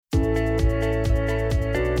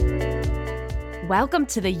Welcome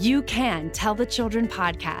to the You Can Tell the Children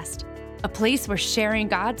podcast, a place where sharing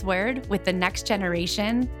God's word with the next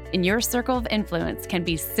generation in your circle of influence can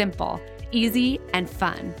be simple, easy, and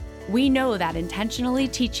fun. We know that intentionally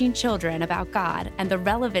teaching children about God and the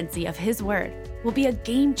relevancy of His word will be a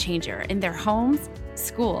game changer in their homes,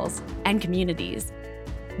 schools, and communities.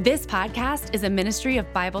 This podcast is a ministry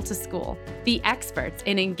of Bible to School, the experts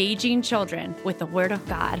in engaging children with the Word of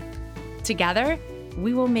God. Together,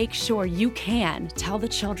 we will make sure you can tell the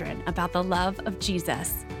children about the love of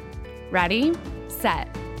Jesus. Ready, set,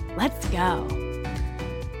 let's go.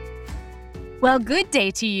 Well, good day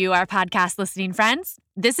to you, our podcast listening friends.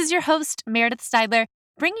 This is your host, Meredith Steidler,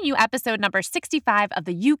 bringing you episode number 65 of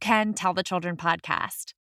the You Can Tell the Children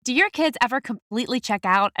podcast. Do your kids ever completely check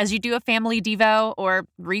out as you do a family devo or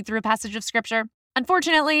read through a passage of scripture?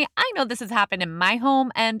 Unfortunately, I know this has happened in my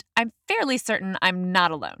home, and I'm fairly certain I'm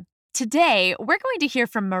not alone. Today, we're going to hear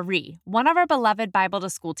from Marie, one of our beloved Bible to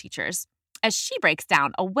School teachers, as she breaks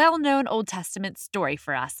down a well-known Old Testament story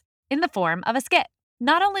for us in the form of a skit.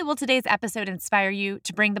 Not only will today's episode inspire you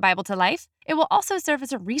to bring the Bible to life, it will also serve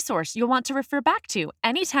as a resource you'll want to refer back to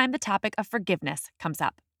anytime the topic of forgiveness comes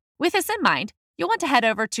up. With this in mind, you'll want to head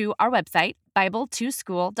over to our website,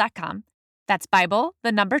 Bible2School.com. That's Bible,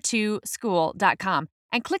 the number 2, school.com,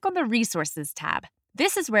 and click on the Resources tab.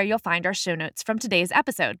 This is where you'll find our show notes from today's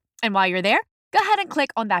episode. And while you're there, go ahead and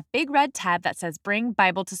click on that big red tab that says Bring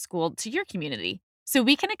Bible to School to your community, so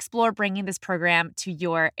we can explore bringing this program to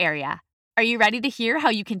your area. Are you ready to hear how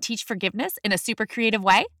you can teach forgiveness in a super creative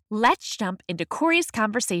way? Let's jump into Corey's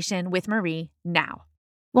conversation with Marie now.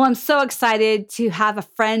 Well, I'm so excited to have a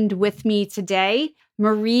friend with me today,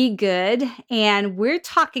 Marie Good, and we're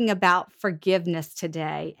talking about forgiveness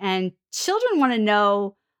today. And children want to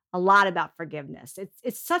know a lot about forgiveness.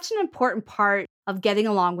 It's such an important part of getting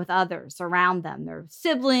along with others around them, their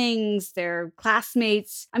siblings, their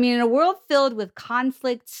classmates. I mean, in a world filled with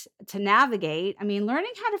conflict to navigate,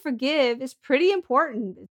 learning how to forgive is pretty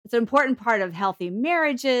important. It's an important part of healthy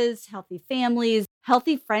marriages, healthy families,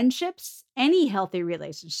 healthy friendships, any healthy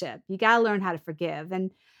relationship. You got to learn how to forgive.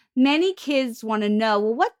 And many kids want to know,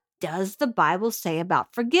 well, what does the Bible say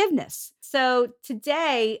about forgiveness? So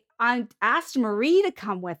today, I asked Marie to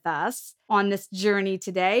come with us on this journey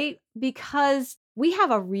today because we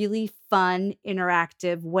have a really fun,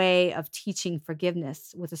 interactive way of teaching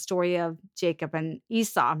forgiveness with the story of Jacob and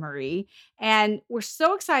Esau, Marie. And we're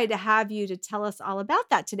so excited to have you to tell us all about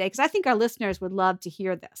that today because I think our listeners would love to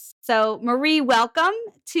hear this. So, Marie, welcome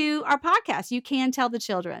to our podcast. You Can Tell the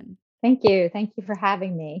Children. Thank you. Thank you for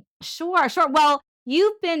having me. Sure. Well,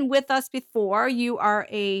 you've been with us before. You are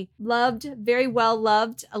a very well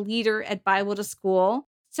loved leader at Bible to School.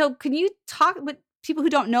 So can you talk with people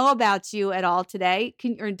who don't know about you at all today,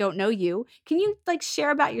 or don't know you? Can you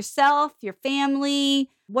share about yourself, your family,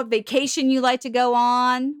 what vacation you like to go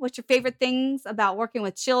on? What's your favorite things about working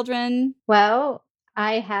with children? Well,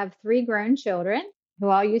 I have 3 grown children who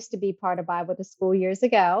all used to be part of Bible to School years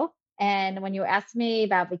ago. And when you asked me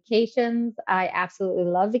about vacations, I absolutely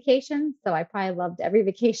love vacations. So I probably loved every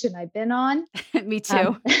vacation I've been on. Me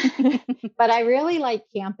too. But I really like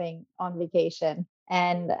camping on vacation.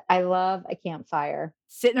 And I love a campfire.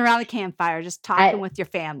 Sitting around a campfire, just talking with your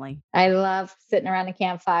family. I love sitting around a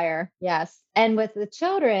campfire. Yes. And with the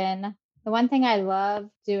children, the one thing I love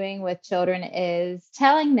doing with children is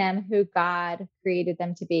telling them who God created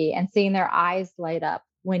them to be and seeing their eyes light up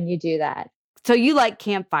when you do that. So you like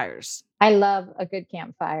campfires? I love a good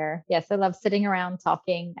campfire. Yes, I love sitting around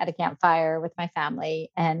talking at a campfire with my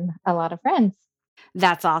family and a lot of friends.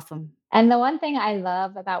 That's awesome. And the one thing I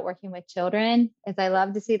love about working with children is I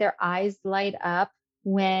love to see their eyes light up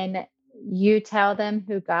when you tell them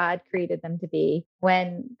who God created them to be.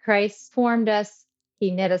 When Christ formed us,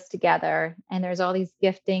 He knit us together, and there's all these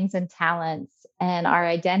giftings and talents, and our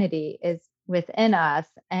identity is within us.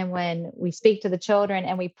 And when we speak to the children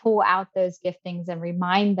and we pull out those giftings and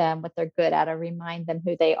remind them what they're good at, or remind them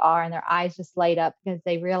who they are, and their eyes just light up because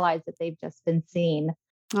they realize that they've just been seen.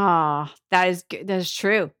 Oh, that is good. That is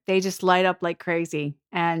true. They just light up like crazy.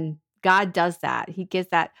 And God does that. He gives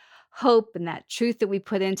that hope and that truth that we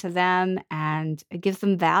put into them, and it gives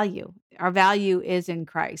them value. Our value is in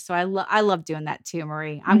Christ. So I love doing that too,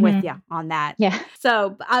 Marie. I'm with you on that. Yeah.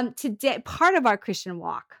 So today, part of our Christian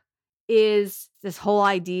walk is this whole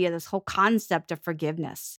idea, this whole concept of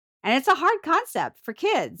forgiveness. And it's a hard concept for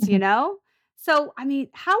kids, you know? So,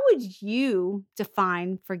 how would you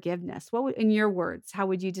define forgiveness? In your words, how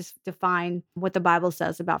would you just define what the Bible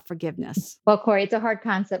says about forgiveness? Well, Corey, it's a hard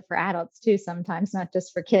concept for adults too, sometimes, not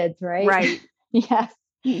just for kids, right? Right. Yes.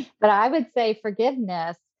 But I would say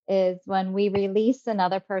forgiveness is when we release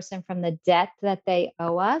another person from the debt that they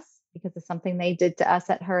owe us because of something they did to us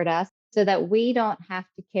that hurt us, so that we don't have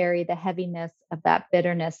to carry the heaviness of that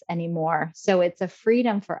bitterness anymore. So it's a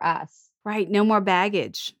freedom for us. Right, no more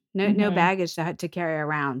baggage. No Hmm. baggage to carry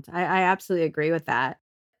around. I absolutely agree with that.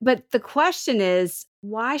 But the question is,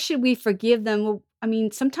 why should we forgive them? Well, I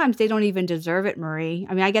mean, sometimes they don't even deserve it, Marie.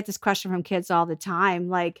 I mean, I get this question from kids all the time,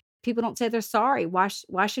 like, people don't say they're sorry. Why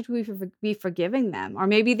should we be forgiving them? Or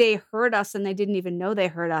maybe they hurt us and they didn't even know they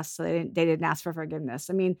hurt us, so they didn't ask for forgiveness.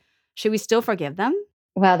 I mean, should we still forgive them?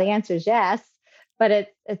 Well, the answer is yes, but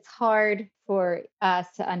it's hard for us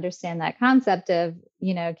to understand that concept of,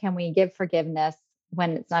 can we give forgiveness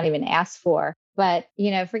when it's not even asked for? But,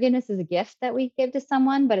 forgiveness is a gift that we give to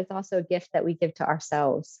someone, but it's also a gift that we give to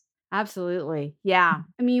ourselves. Absolutely. Yeah.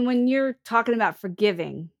 I mean, when you're talking about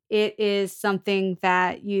forgiving, it is something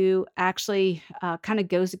that you actually kind of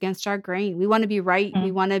goes against our grain. We want to be right.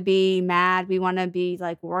 We Mhm. want to be mad. We want to be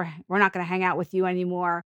like, we're not going to hang out with you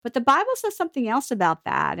anymore. But the Bible says something else about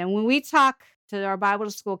that. And when we talk to our Bible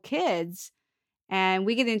school kids, and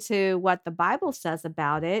we get into what the Bible says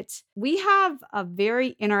about it, we have a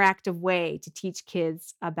very interactive way to teach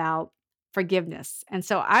kids about forgiveness. And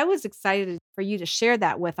so I was excited for you to share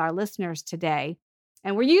that with our listeners today.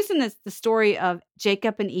 And we're using the story of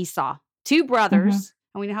Jacob and Esau, two Mhm. brothers.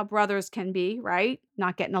 And we know how brothers can be, right?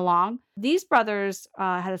 Not getting along. These brothers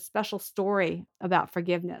had a special story about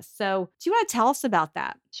forgiveness. So, do you want to tell us about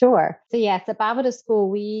that? Sure. So, yes, at Bible to School,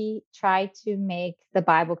 we try to make the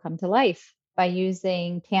Bible come to life by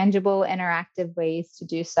using tangible, interactive ways to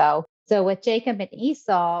do so. So, with Jacob and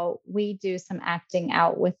Esau, we do some acting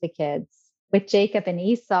out with the kids. With Jacob and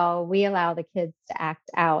Esau, we allow the kids to act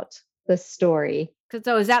out the story. 'Cause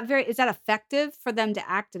so is that effective for them to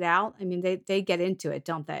act it out? I mean, they get into it,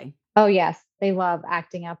 don't they? Oh, yes, they love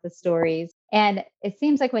acting out the stories. And it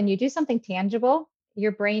seems like when you do something tangible,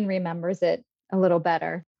 your brain remembers it a little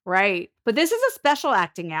better. Right. But this is a special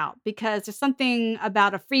acting out because there's something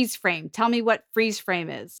about a freeze frame. Tell me what freeze frame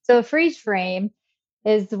is. So a freeze frame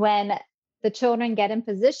is when the children get in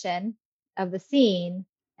position of the scene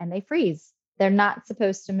and they freeze. They're not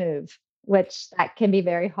supposed to move, which that can be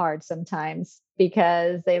very hard sometimes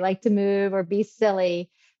because they like to move or be silly,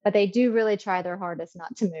 but they do really try their hardest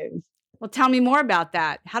not to move. Well, tell me more about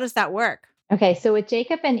that. How does that work? Okay, so with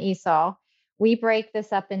Jacob and Esau, we break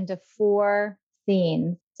this up into four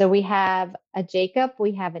scenes. So we have a Jacob,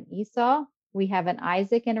 we have an Esau, we have an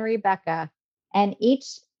Isaac, and a Rebecca. And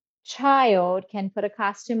each child can put a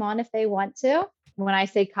costume on if they want to. When I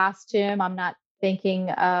say costume, I'm not thinking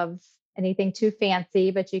of anything too fancy,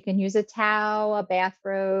 but you can use a towel, a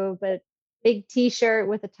bathrobe, a big t shirt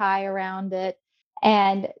with a tie around it.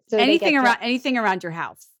 And so they get dressed. Anything around your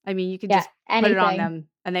house. I mean, you could Yeah, just put it on anything. them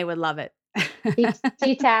and they would love it.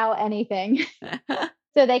 Tea towel, anything.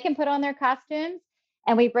 So they can put on their costumes,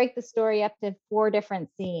 and we break the story up to four different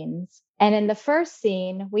scenes. And in the first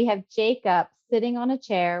scene, we have Jacob sitting on a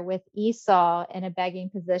chair with Esau in a begging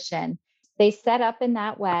position. They set up in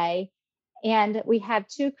that way, and we have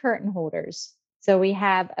two curtain holders. So we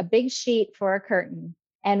have a big sheet for a curtain.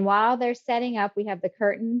 And while they're setting up, we have the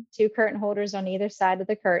curtain, two curtain holders on either side of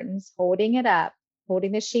the curtains, holding it up,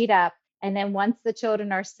 holding the sheet up. And then once the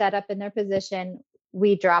children are set up in their position,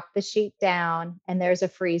 we drop the sheet down and there's a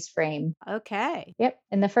freeze frame. Okay. Yep.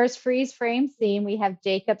 In the first freeze frame scene, we have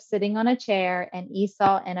Jacob sitting on a chair and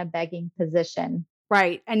Esau in a begging position.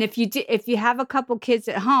 Right. And if you have a couple kids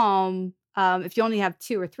at home, if you only have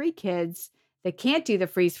 2 or 3 kids that can't do the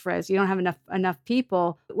freeze frizz, you don't have enough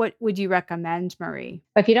people, what would you recommend, Marie?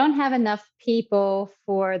 But if you don't have enough people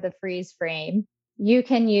for the freeze frame, you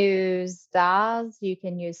can use dolls, you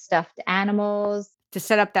can use stuffed animals. To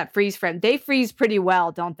set up that freeze frame. They freeze pretty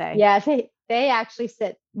well, don't they? Yeah, they actually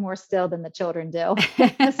sit more still than the children do.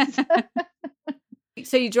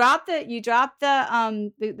 So you drop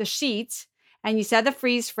the sheet and you set the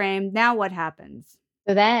freeze frame. Now what happens?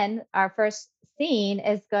 So then our first scene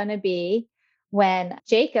is going to be when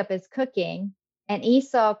Jacob is cooking and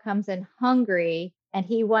Esau comes in hungry and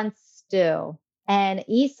he wants stew. And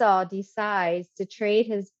Esau decides to trade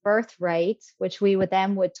his birthright, which we would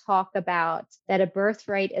talk about that a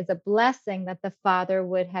birthright is a blessing that the father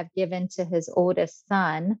would have given to his oldest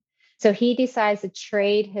son. So he decides to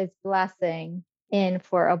trade his blessing in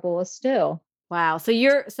for a bowl of stew. Wow.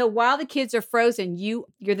 So while the kids are frozen, you're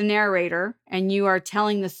the narrator and you are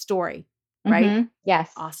telling the story, right?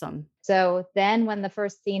 Yes. Awesome. So then when the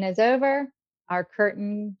first scene is over, our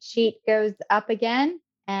curtain sheet goes up again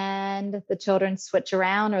and the children switch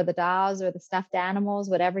around, or the dolls or the stuffed animals,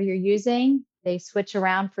 whatever you're using, they switch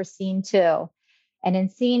around for scene two. And in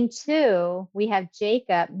scene 2, we have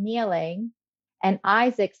Jacob kneeling and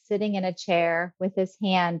Isaac sitting in a chair with his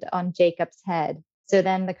hand on Jacob's head. So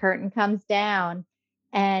then the curtain comes down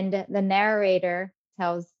and the narrator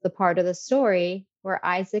tells the part of the story where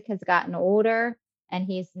Isaac has gotten older and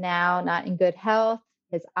he's now not in good health.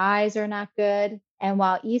 His eyes are not good. And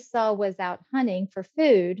while Esau was out hunting for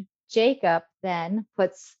food, Jacob then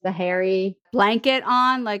puts the hairy blanket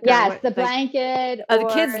on, like, or yes, what? the Like, blanket oh, the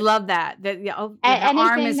or kids love that. That yeah, oh, yeah, their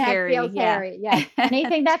arm anything is that hairy. feels Yeah, hairy. Yes,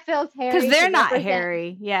 anything that feels because hairy to they're not represent.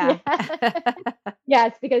 hairy. Yeah. Yeah.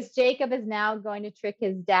 Yes, because Jacob is now going to trick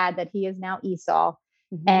his dad that he is now Esau.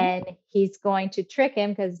 Mhm. And he's going to trick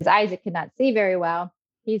him because Isaac cannot see very well.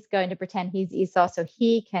 He's going to pretend he's Esau so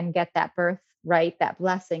he can get that birthright, that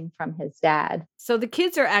blessing from his dad. So the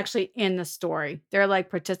kids are actually in the story. They're like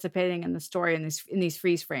participating in the story in these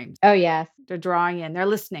freeze frames. Oh, yes. They're drawing in. They're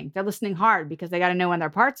listening. They're listening hard because they got to know when their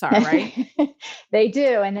parts are, right? They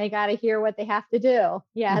do. And they got to hear what they have to do.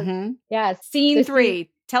 Yes. Mhm. Yes. Scene So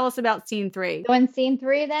 3. Tell us about scene 3. so in scene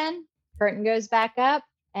 3, then curtain goes back up.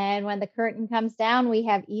 And when the curtain comes down, we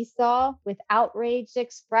have Esau with outraged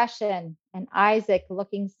expression and Isaac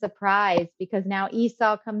looking surprised because now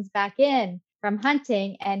Esau comes back in from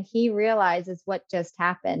hunting and he realizes what just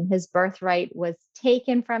happened. His birthright was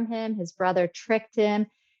taken from him. His brother tricked him.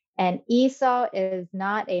 And Esau is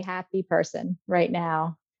not a happy person right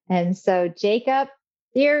now. And so Jacob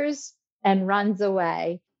fears and runs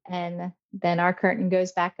away. And then our curtain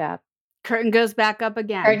goes back up. Curtain goes back up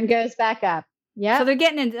again. Curtain goes back up. So Yeah. they're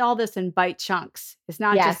getting into all this in bite chunks. It's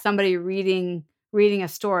not Yes. just somebody reading a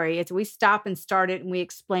story. It's we stop and start it and we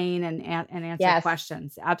explain and answer Yes.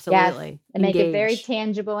 questions. Yes. Absolutely. And make it very Engage.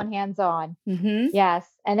 tangible and hands-on. Mhm. Yes.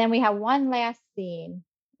 And then we have one last scene,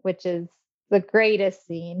 which is the greatest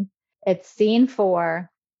scene. It's scene 4,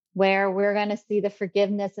 where we're going to see the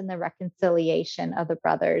forgiveness and the reconciliation of the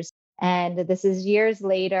brothers. And this is years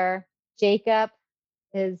later. Jacob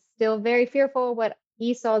is still very fearful what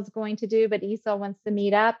Esau is going to do, but Esau wants to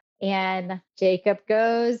meet up. And Jacob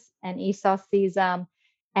goes and Esau sees them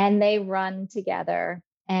and they run together.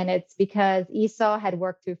 And it's because Esau had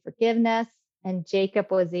worked through forgiveness and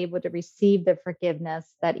Jacob was able to receive the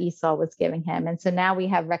forgiveness that Esau was giving him. And so now we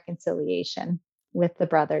have reconciliation with the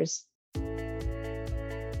brothers.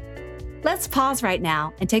 Let's pause right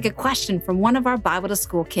now and take a question from one of our Bible to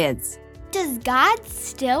School kids. Does God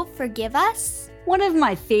still forgive us? One of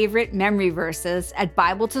my favorite memory verses at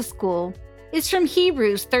Bible to School is from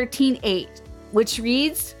Hebrews 13:8, which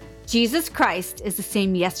reads, Jesus Christ is the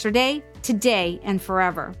same yesterday, today, and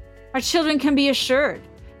forever. Our children can be assured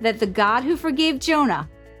that the God who forgave Jonah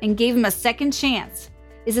and gave him a second chance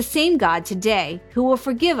is the same God today who will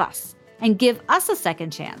forgive us and give us a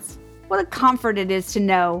second chance. What a comfort it is to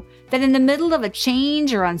know that in the middle of a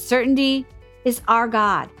change or uncertainty is our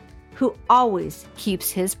God who always keeps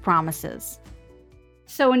his promises.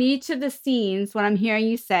 So in each of the scenes, what I'm hearing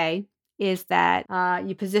you say is that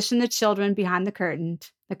you position the children behind the curtain.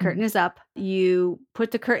 The curtain is up. You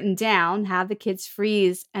put the curtain down, have the kids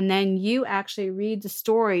freeze, and then you actually read the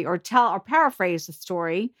story or tell or paraphrase the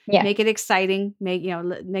story. Yeah. Make it exciting.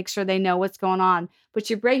 Make sure they know what's going on. But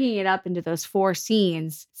you're breaking it up into those 4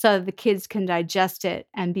 scenes so that the kids can digest it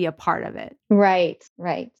and be a part of it. Right,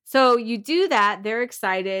 right. So you do that. They're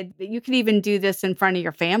excited. You could even do this in front of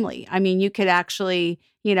your family. I mean, you could actually,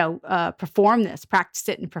 perform this, practice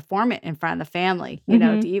it and perform it in front of the family,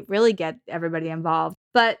 to really get everybody involved.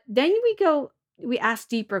 But then we ask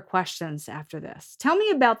deeper questions after this. Tell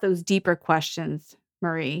me about those deeper questions,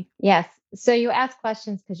 Marie. Yes. So you ask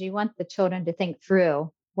questions because you want the children to think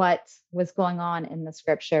through what was going on in the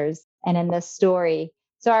scriptures and in this story.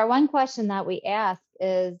 So our one question that we ask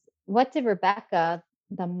is, what did Rebecca,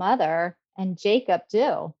 the mother, and Jacob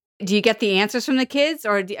do? Do you get the answers from the kids,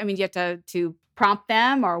 or do you have to prompt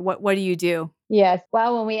them, or what do you do? Yes.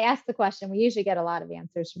 Well, when we ask the question, we usually get a lot of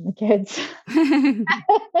answers from the kids.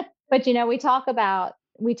 But we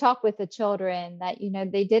talk with the children that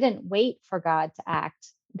they didn't wait for God to act.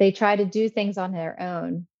 They try to do things on their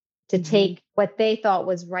own to take what they thought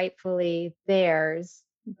was rightfully theirs,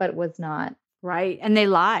 but was not. Right. And they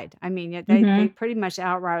lied. I mean, they pretty much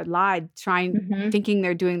outright lied, thinking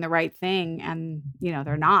they're doing the right thing. And,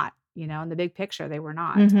 they're not, in the big picture, they were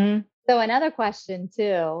not. So another question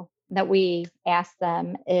too that we ask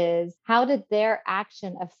them is, how did their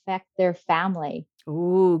action affect their family?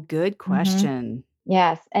 Ooh, good question.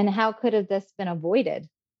 Yes. And how could have this been avoided?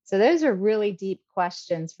 So those are really deep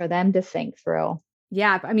questions for them to think through.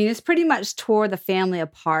 Yeah. I mean, it's pretty much tore the family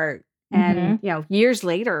apart. And, years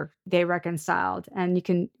later, they reconciled. And you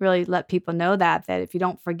can really let people know that if you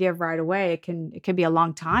don't forgive right away, it can be a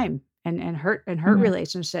long time and hurt Mhm.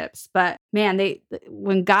 relationships. But man,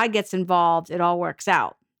 when God gets involved, it all works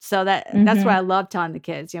out. So that's what Mhm. I love telling the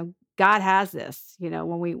kids. God has this.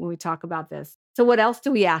 When we talk about this. So what else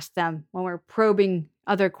do we ask them when we're probing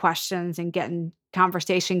other questions and getting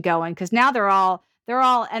conversation going? Because now they're all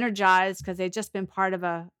energized because they've just been part of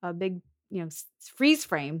a big freeze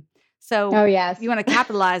frame. So Oh, yes. you want to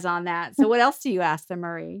capitalize on that. So what else do you ask them,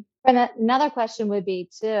 Marie? And another question would be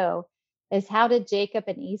too, is how did Jacob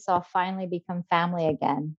and Esau finally become family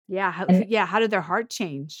again? Yeah, And how did their heart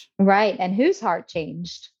change? right, and whose heart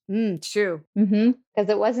changed? True. Because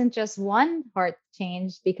it wasn't just one heart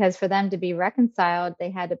change, because for them to be reconciled, they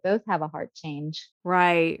had to both have a heart change.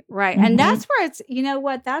 Right, right. And Mhm. that's where you know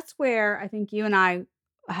what? That's where I think you and I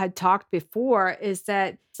had talked before is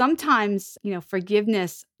that sometimes,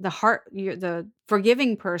 forgiveness, the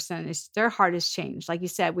forgiving person is their heart has changed. Like you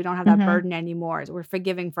said, we don't have that Mhm. burden anymore. We're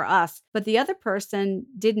forgiving for us. But the other person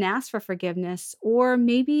didn't ask for forgiveness, or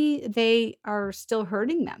maybe they are still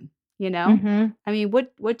hurting them, you know? Mhm. I mean,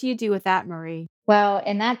 what do you do with that, Marie? Well,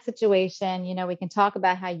 in that situation, we can talk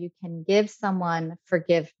about how you can give someone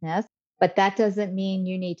forgiveness, but that doesn't mean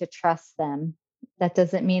you need to trust them. That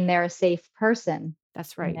doesn't mean they're a safe person.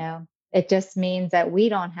 That's You right. know, it just means that we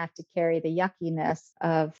don't have to carry the yuckiness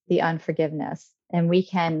of the unforgiveness, and we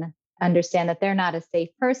can understand that they're not a safe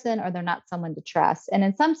person or they're not someone to trust. And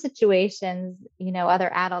in some situations, other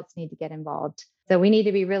adults need to get involved. So we need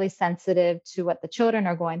to be really sensitive to what the children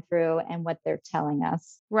are going through and what they're telling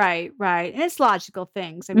us. Right, right. And it's logical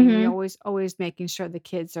things. I mean, we Mhm. always making sure the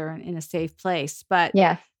kids are in a safe place, but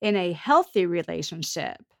Yes. in a healthy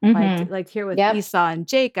relationship, like Mhm. like here with Yep. Esau and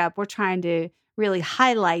Jacob, we're trying to really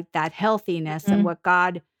highlight that healthiness and Mhm. what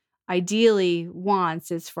God ideally wants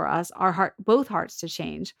is for us, both hearts to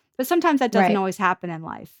change. But sometimes that doesn't Right. always happen in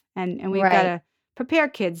life. And we've got Right. to prepare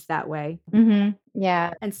kids that way.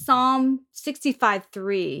 Yeah. And Psalm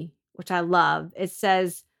 65:3, which I love, it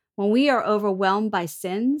says, "When we are overwhelmed by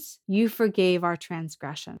sins, you forgave our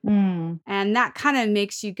transgression." Mm. And that kind of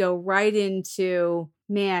makes you go right into,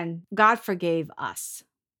 man, God forgave us.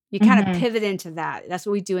 You kind of Mhm. pivot into that. That's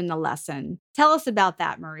what we do in the lesson. Tell us about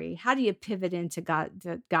that, Marie. How do you pivot into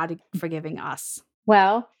God forgiving us?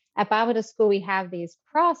 Well, at Bible to School, we have these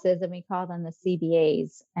crosses and we call them the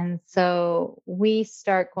CBAs. And so we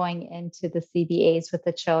start going into the CBAs with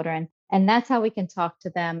the children. And that's how we can talk to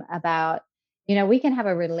them about, we can have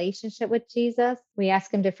a relationship with Jesus. We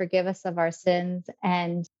ask him to forgive us of our sins,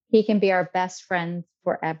 and he can be our best friend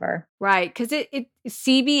forever. Right, because it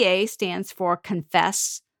CBA stands for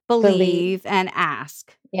confess, Believe. believe, and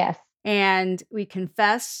ask. Yes. And we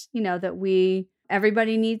confess, that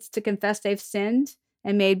everybody needs to confess they've sinned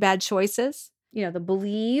and made bad choices. We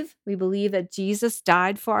believe that Jesus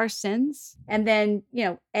died for our sins. And then,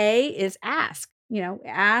 A is ask,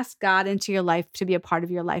 ask God into your life to be a part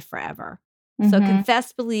of your life forever. So Hmm.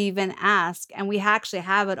 confess, believe, and ask. And we actually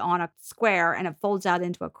have it on a square and it folds out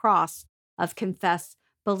into a cross of confess,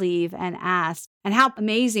 believe, and ask. And how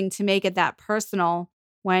amazing to make it that personal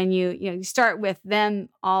when you start with them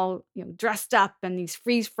all dressed up in these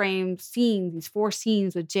freeze frame scenes, these 4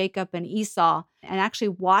 scenes with Jacob and Esau, and actually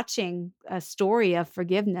watching a story of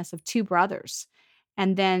forgiveness of 2 brothers,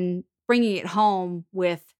 and then bringing it home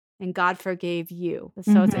with "and God forgave you."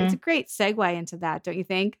 So it's a Hmm. great segue into that, don't you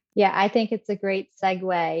think? Yeah, I think it's a great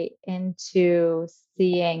segue into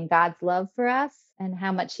seeing God's love for us and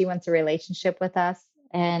how much he wants a relationship with us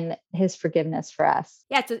and his forgiveness for us.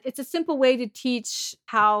 Yeah, it's a simple way to teach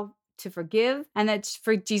how to forgive, and that's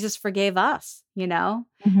for Jesus forgave us. Hmm.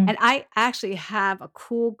 And I actually have a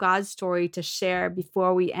cool God story to share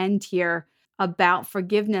before we end here about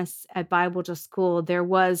forgiveness at Bible to School. There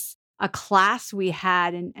was a class we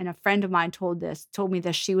had, and a friend of mine told me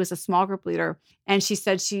that she was a small group leader, and she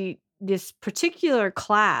said this particular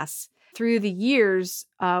class through the years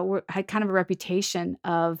had kind of a reputation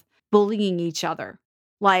of bullying each other.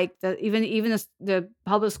 Like, even the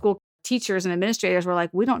public school teachers and administrators were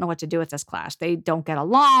like, "We don't know what to do with this class. They don't get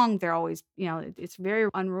along. They're always, it's very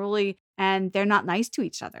unruly, and they're not nice to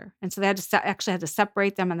each other." And so they actually had to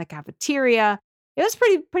separate them in the cafeteria. It was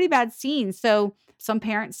pretty bad scene. So some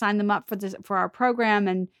parents signed them up for our program,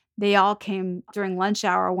 and they all came during lunch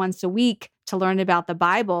hour once a week to learn about the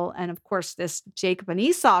Bible. And of course, this Jacob and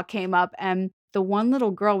Esau came up, and the one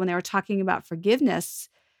little girl, when they were talking about forgiveness,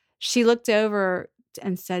 she looked over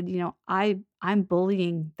and said, I'm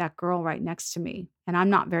bullying that girl right next to me, and I'm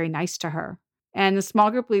not very nice to her." And the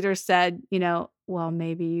small group leader said, "Well,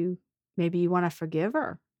 maybe you want to forgive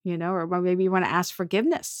her, or maybe you want to ask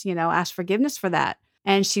forgiveness for that."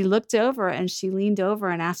 And she looked over and she leaned over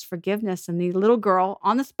and asked forgiveness. And the little girl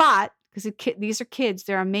on the spot because these are kids,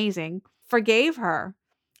 they're amazing, forgave her.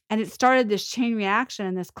 And it started this chain reaction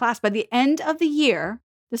in this class. By the end of the year,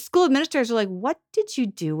 the school administrators are like, what did you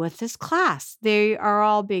do with this class? They are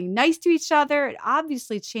all being nice to each other. It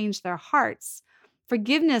obviously changed their hearts.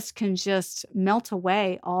 Forgiveness can just melt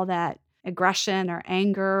away all that aggression or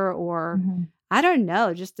anger or Mhm. I don't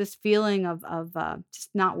know, just this feeling of just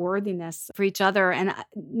not worthiness for each other and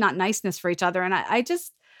not niceness for each other. And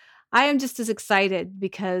I am just as excited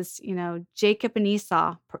because, Jacob and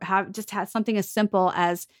Esau have just had something as simple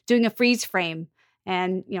as doing a freeze frame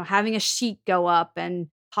and, having a sheet go up and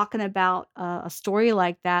talking about a story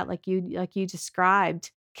like that, like you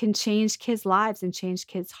described, can change kids' lives and change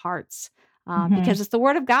kids' hearts. Mhm. Because it's the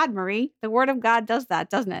word of God, Marie. The word of God does that,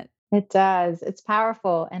 doesn't it? It does. It's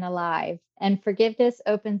powerful and alive. And forgiveness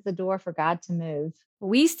opens the door for God to move.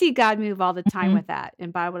 We see God move all the time Mhm. with that in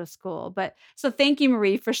Bible to School. But so thank you,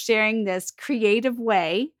 Marie, for sharing this creative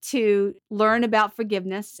way to learn about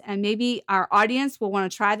forgiveness. And maybe our audience will want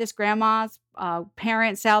to try this. Grandmas,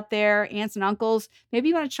 parents out there, aunts and uncles, maybe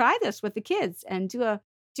you want to try this with the kids and do a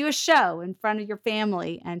show in front of your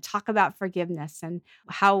family and talk about forgiveness and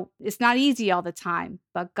how it's not easy all the time,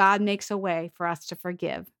 but God makes a way for us to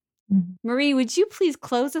forgive. Mhm. Marie, would you please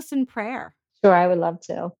close us in prayer? Sure, I would love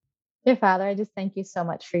to. Dear Father, I just thank you so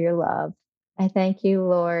much for your love. I thank you,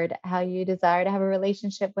 Lord, how you desire to have a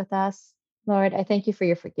relationship with us. Lord, I thank you for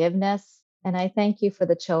your forgiveness. And I thank you for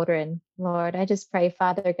the children. Lord, I just pray,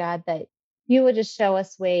 Father God, that you would just show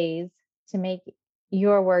us ways to make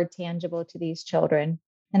your word tangible to these children.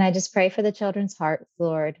 And I just pray for the children's hearts,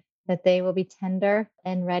 Lord, that they will be tender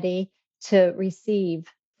and ready to receive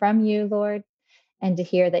from you, Lord, and to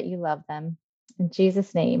hear that you love them. In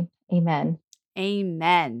Jesus' name, amen.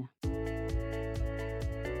 Amen.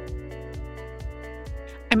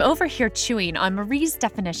 I'm over here chewing on Marie's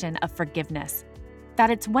definition of forgiveness, that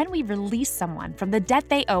it's when we release someone from the debt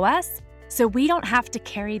they owe us so we don't have to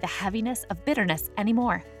carry the heaviness of bitterness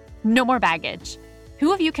anymore. No more baggage.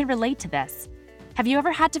 Who of you can relate to this? Have you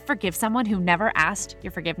ever had to forgive someone who never asked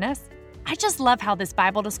your forgiveness? I just love how this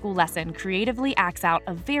Bible to School lesson creatively acts out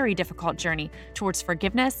a very difficult journey towards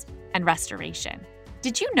forgiveness and restoration.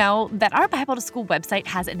 Did you know that our Bible to School website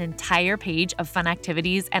has an entire page of fun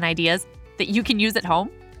activities and ideas that you can use at home?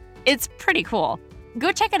 It's pretty cool.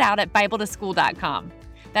 Go check it out at BibleToSchool.com.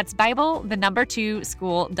 That's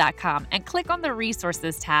Bible2school.com and click on the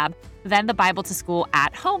Resources tab, then the Bible to School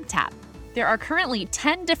at Home tab. There are currently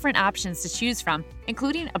 10 different options to choose from,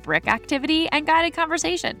 including a brick activity and guided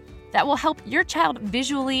conversation that will help your child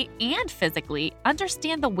visually and physically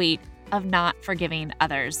understand the weight of not forgiving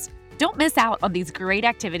others. Don't miss out on these great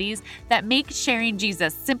activities that make sharing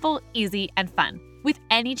Jesus simple, easy, and fun with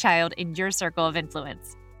any child in your circle of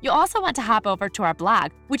influence. You'll also want to hop over to our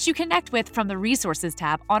blog, which you connect with from the Resources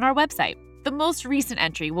tab on our website. The most recent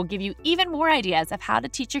entry will give you even more ideas of how to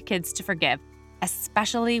teach your kids to forgive,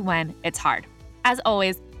 especially when it's hard. As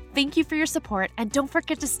always, thank you for your support, and don't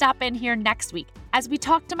forget to stop in here next week as we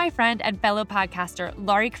talk to my friend and fellow podcaster,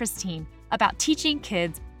 Laurie Christine, about teaching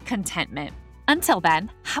kids contentment. Until then,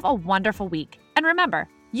 have a wonderful week. And remember,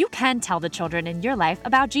 you can tell the children in your life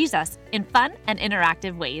about Jesus in fun and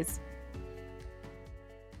interactive ways.